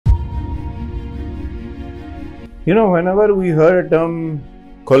Whenever we hear a term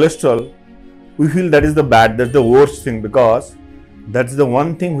cholesterol, we feel that is that's the worst thing, because that's the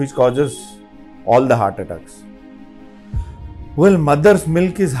one thing which causes all the heart attacks. Well, mother's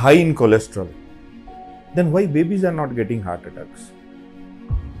milk is high in cholesterol. Then why babies are not getting heart attacks?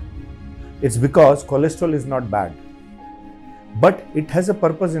 It's because cholesterol is not bad, but it has a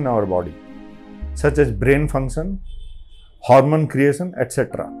purpose in our body, such as brain function, hormone creation,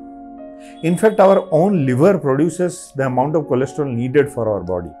 etc. In fact, our own liver produces the amount of cholesterol needed for our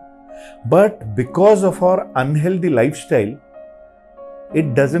body. But because of our unhealthy lifestyle,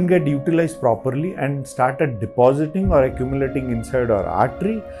 it doesn't get utilized properly and started depositing or accumulating inside our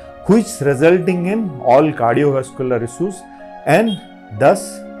artery, which resulting in all cardiovascular issues, and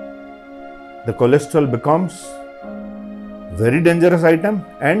thus the cholesterol becomes very dangerous item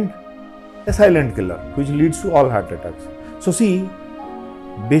and a silent killer, which leads to all heart attacks. So see,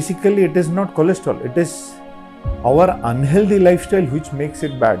 basically it is not cholesterol, it is our unhealthy lifestyle which makes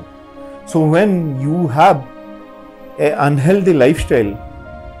it bad. So when you have an unhealthy lifestyle,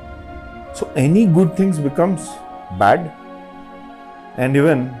 so any good things becomes bad, and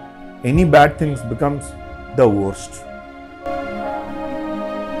even any bad things becomes the worst.